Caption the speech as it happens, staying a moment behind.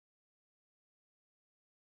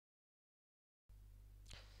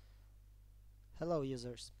Hello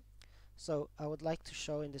users. So I would like to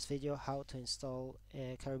show in this video how to install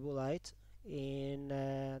CaribouLite in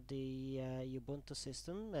the Ubuntu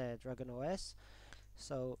system, DragonOS.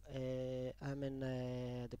 So I'm in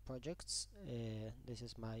the projects. This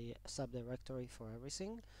is my subdirectory for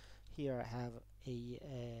everything. Here I have the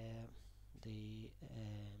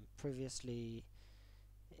previously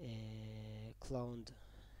cloned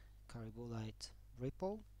CaribouLite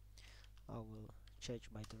repo. I will change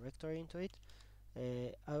my directory into it.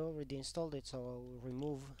 I already installed it, so I'll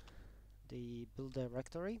remove the build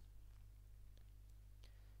directory.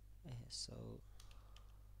 So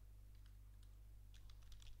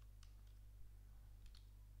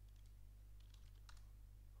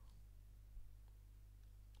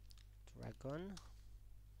Dragon.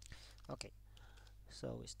 Okay,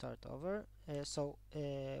 so we start over.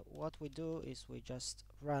 What we do is we just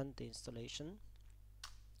run the installation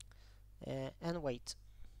and wait.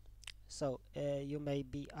 So you may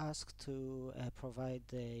be asked to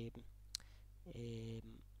provide um,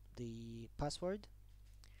 the password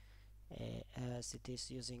as it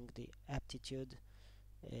is using the aptitude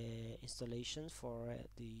installation for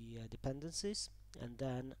the dependencies, and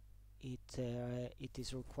then it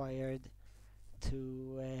is required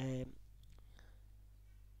to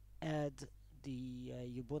add the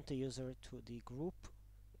Ubuntu user to the group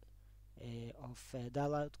of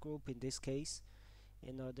dialogue group in this case,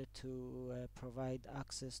 in order to provide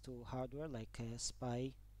access to hardware like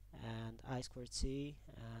SPI and I2C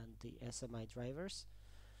and the SMI drivers.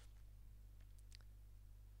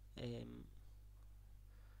 Um,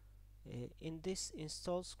 in this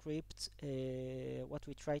install script, what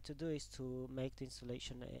we try to do is to make the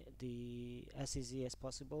installation as easy as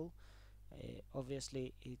possible.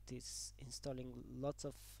 Obviously, it is installing lots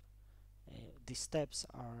of the steps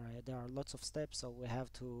are there are lots of steps, so we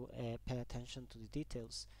have to pay attention to the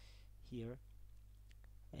details here.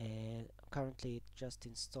 Currently, it just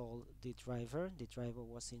installed the driver. The driver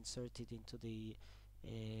was inserted into the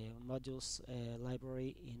modules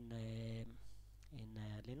library in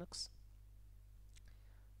Linux.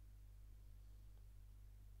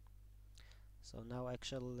 So now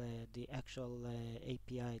the actual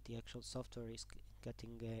API, the actual software is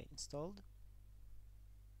getting installed.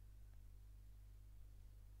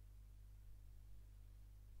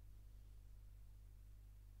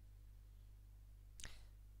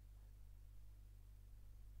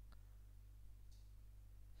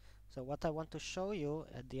 So what I want to show you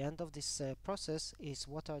at the end of this process is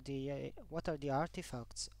what are the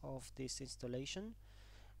artifacts of this installation,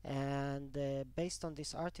 and based on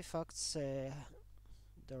these artifacts, there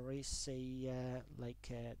is the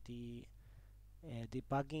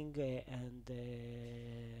debugging and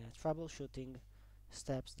troubleshooting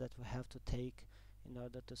steps that we have to take in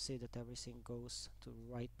order to see that everything goes to the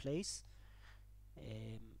right place.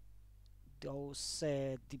 Those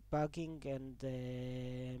debugging and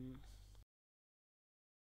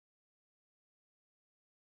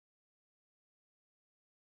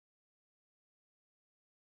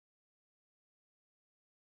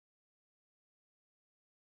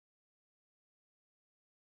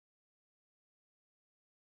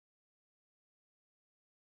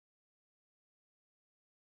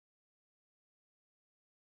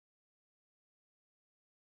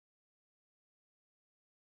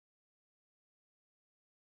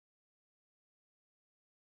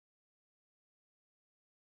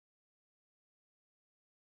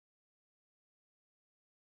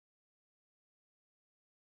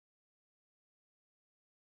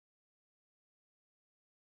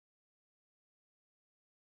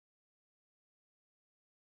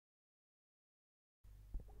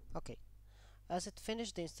okay, as it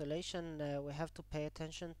finished the installation, we have to pay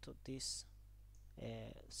attention to this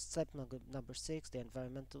step number 6, the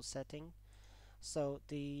environmental setting. So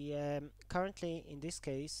the currently in this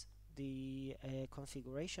case, the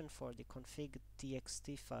configuration for the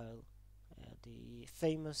config.txt file, the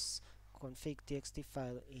famous config.txt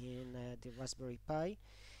file in the Raspberry Pi,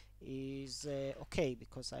 is okay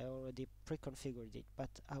because I already pre-configured it,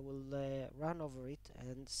 but I will run over it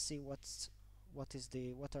and see what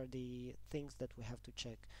are the things that we have to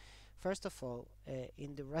check. First of all,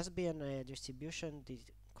 in the Raspbian distribution, the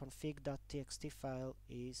config.txt file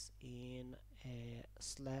is in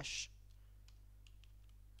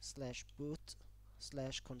 /boot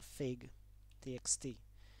 /config.txt,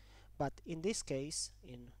 but in this case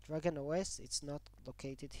in DragonOS it's not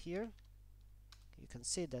located here. You can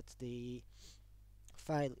see that the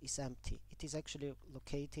file is empty. It is actually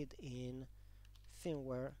located in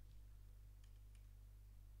firmware.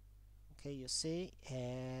 Okay, you see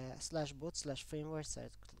 /boot /firmware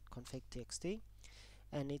config.txt,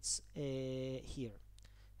 and it's here.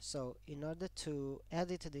 So in order to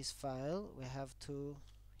edit this file, we have to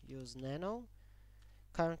use nano.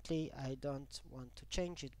 Currently I don't want to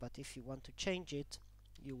change it, but if you want to change it,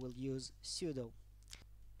 you will use sudo.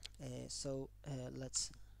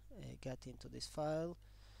 Let's get into this file.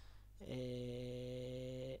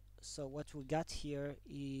 So what we got here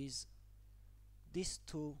is these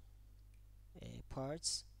two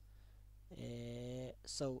parts.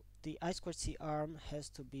 So the I2C arm has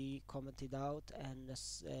to be commented out, and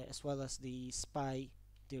as well as the SPI,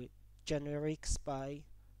 the generic SPI,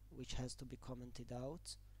 which has to be commented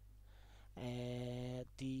out.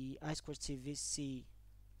 The I2C VC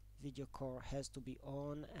video core has to be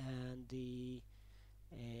on, and the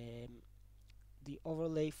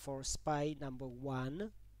overlay for SPI number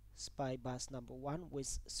 1, SPI bus number 1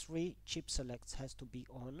 with 3 chip selects has to be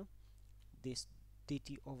on this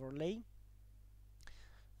DT overlay.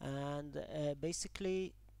 And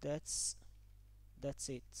basically that's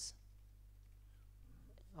it.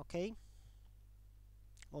 Okay,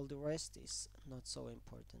 all the rest is not so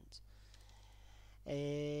important.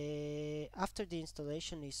 After the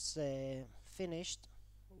installation is finished,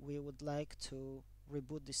 we would like to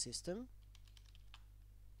reboot the system,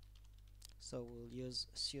 so we'll use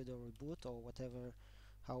sudo reboot or whatever,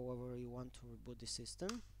 however you want to reboot the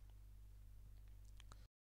system.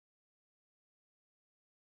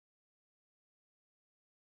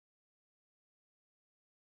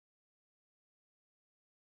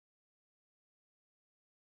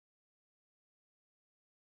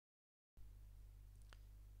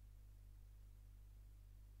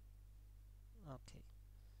 Okay,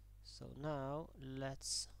 so now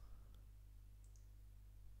let's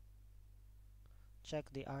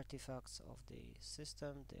check the artifacts of the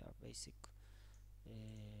system. They are basic.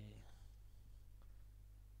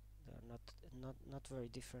 They are not very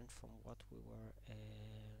different from what we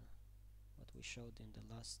showed in the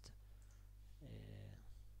last uh,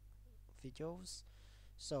 videos.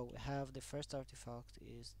 So we have the first artifact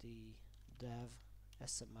is the dev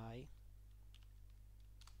SMI.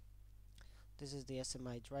 This is the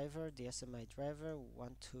SMI driver. The SMI driver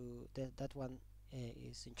that one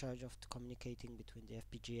is in charge of communicating between the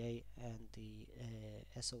FPGA and the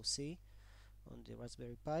SoC on the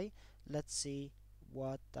Raspberry Pi. Let's see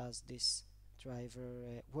what does this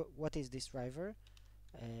driver. What is this driver?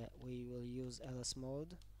 We will use ls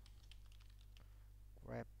mode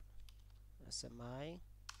grep SMI.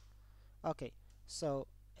 Okay, so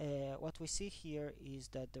what we see here is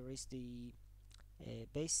that there is the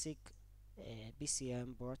basic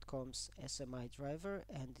BCM Broadcom's SMI driver,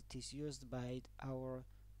 and it is used by our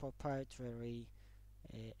proprietary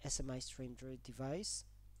SMI stream device.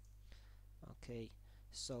 Okay,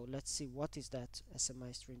 so let's see what is that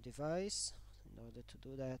SMI stream device. In order to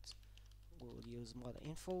do that, we'll use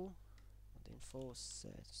mod.info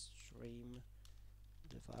set stream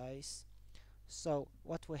device. So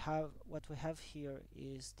what we have here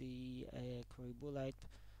is the CaribouLite,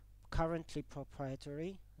 currently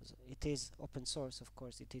proprietary. It is open source, of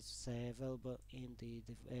course. It is available in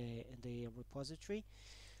the repository,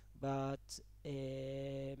 but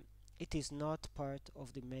it is not part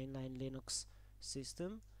of the mainline Linux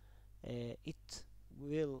system. It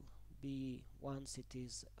will be, once it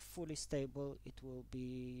is fully stable, it will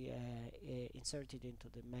be inserted into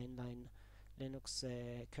the mainline Linux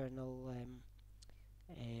kernel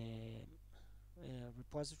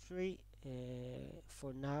repository.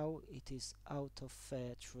 For now, it is out of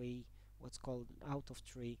tree, what's called out of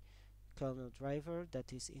tree kernel driver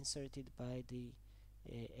that is inserted by the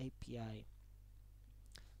API.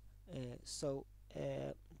 So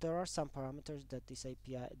there are some parameters that this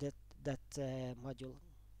API that module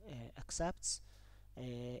accepts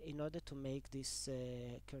in order to make this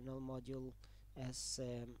kernel module as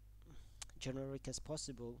generic as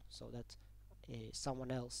possible, so that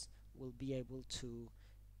someone else will be able to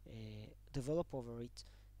develop over it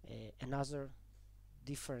another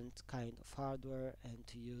different kind of hardware and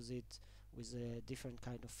to use it with a different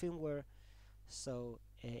kind of firmware. So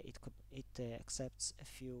it accepts a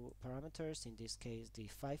few parameters, in this case the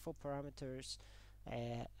FIFO parameters,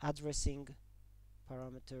 addressing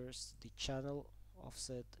parameters, the channel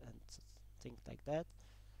offset, and things like that.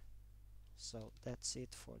 So that's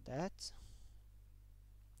it for that.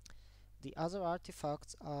 The other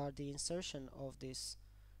artifacts are the insertion of this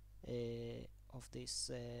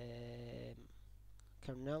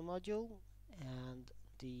kernel module, and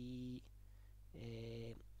the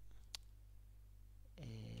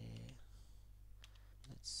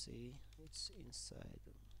let's see, it's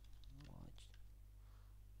inside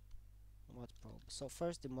mod probe. So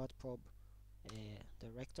first the mod probe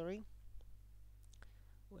directory.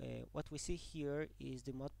 what we see here is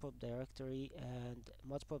the modprop directory, and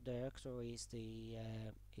modprop directory is the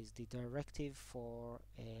directive for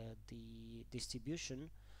the distribution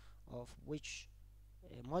of which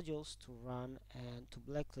modules to run and to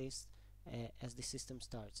blacklist as the system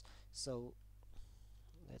starts. So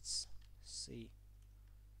let's see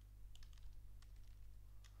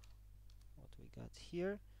what we got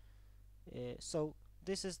here. So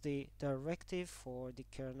this is the directive for the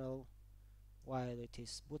kernel while it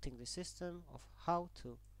is booting the system of how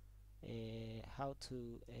to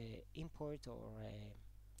import or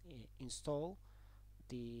install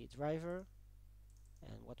the driver.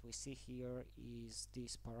 And what we see here is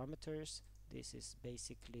these parameters. This is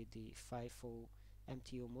basically the FIFO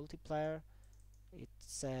MTU multiplier. It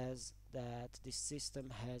says that the system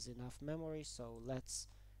has enough memory, so let's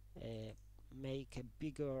make a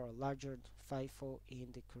bigger or larger FIFO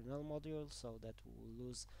in the kernel module so that we will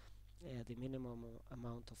lose the minimum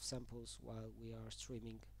amount of samples while we are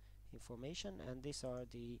streaming information. And these are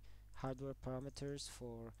the hardware parameters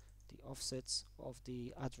for the offsets of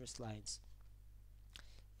the address lines.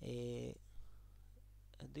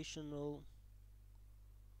 Additional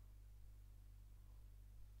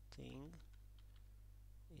thing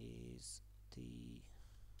is the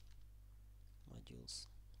modules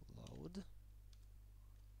load,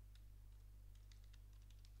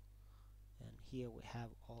 and here we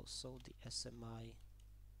have also the SMI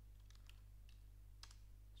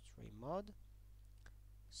stream mod.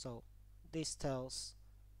 So this tells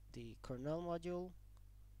the kernel module,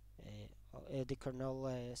 the kernel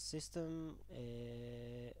system,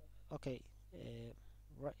 okay,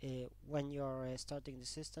 when you're starting the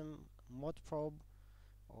system, modprobe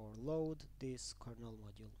or load this kernel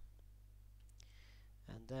module.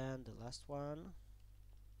 And then the last one,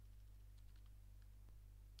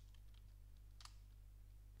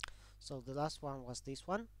 so the last one was this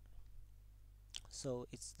one. So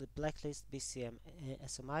it's the blacklist BCM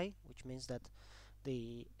SMI, which means that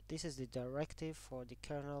this is the directive for the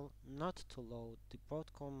kernel not to load the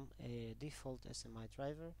Broadcom default SMI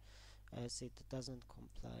driver, as it doesn't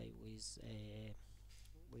comply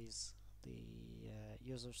with the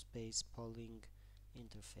user space polling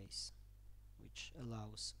interface, which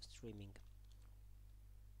allows streaming.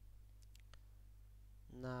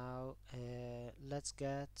 Now let's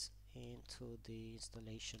get into the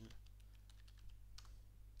installation.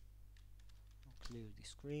 Clear the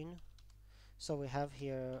screen. So we have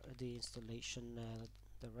here the installation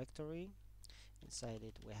directory. Inside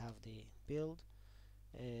it we have the build.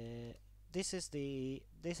 This is the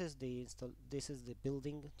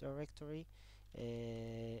building directory.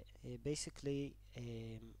 Basically,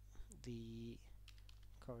 the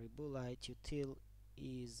CaribouLite util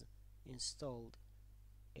is installed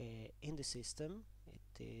in the system.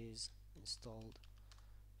 It is installed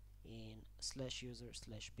in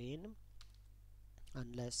 /user/bin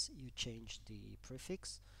unless you change the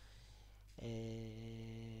prefix.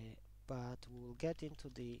 But we'll get into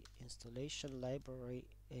the installation library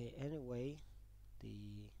anyway,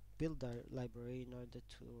 the build library, in order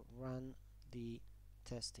to run the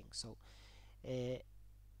testing. So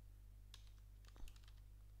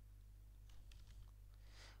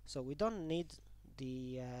we don't need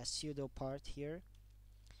the sudo part here.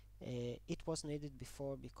 It was needed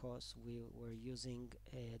before because we were using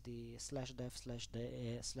the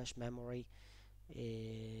 /dev/memory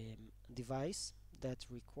device that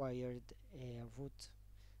required root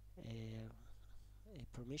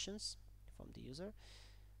permissions from the user.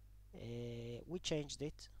 We changed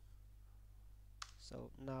it,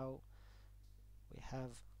 so now we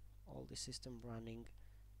have all the system running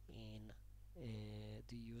in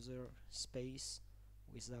the user space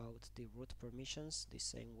without the root permissions, the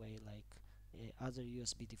same way like other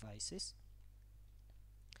USB devices.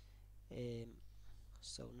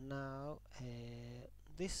 So now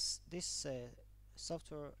this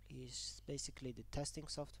software is basically the testing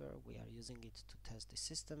software. We are using it to test the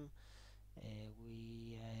system.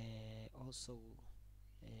 We also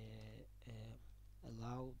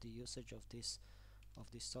allow the usage of this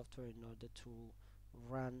software in order to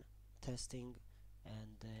run testing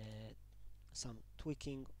and some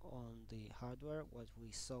tweaking on the hardware. What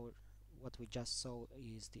we just saw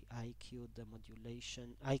is the IQ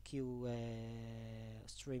demodulation, IQ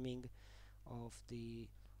streaming of the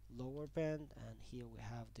lower band, and here we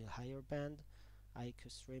have the higher band IQ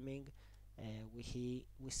streaming. We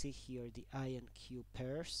see here the I and Q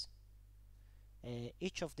pairs.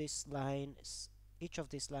 Each of these lines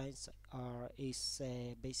is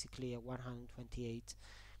basically a 128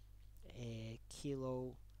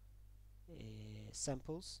 kilo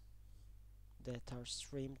samples that are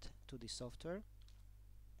streamed to the software.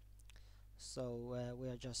 So we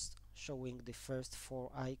are just showing the first 4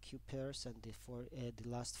 IQ pairs and the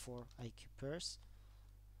last 4 IQ pairs.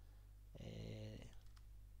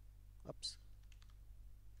 Oops,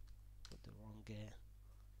 put the wrong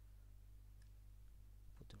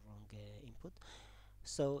input.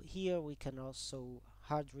 So here we can also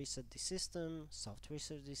hard reset the system, soft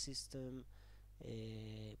reset the system,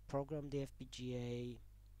 program the FPGA,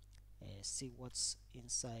 see what's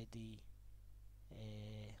inside the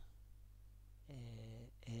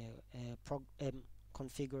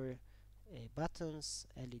configure buttons,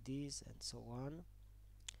 LEDs, and so on.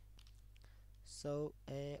 So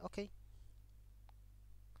okay,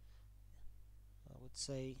 I would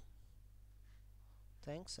say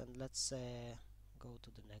thanks, and let's go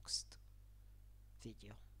to the next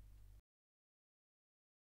video.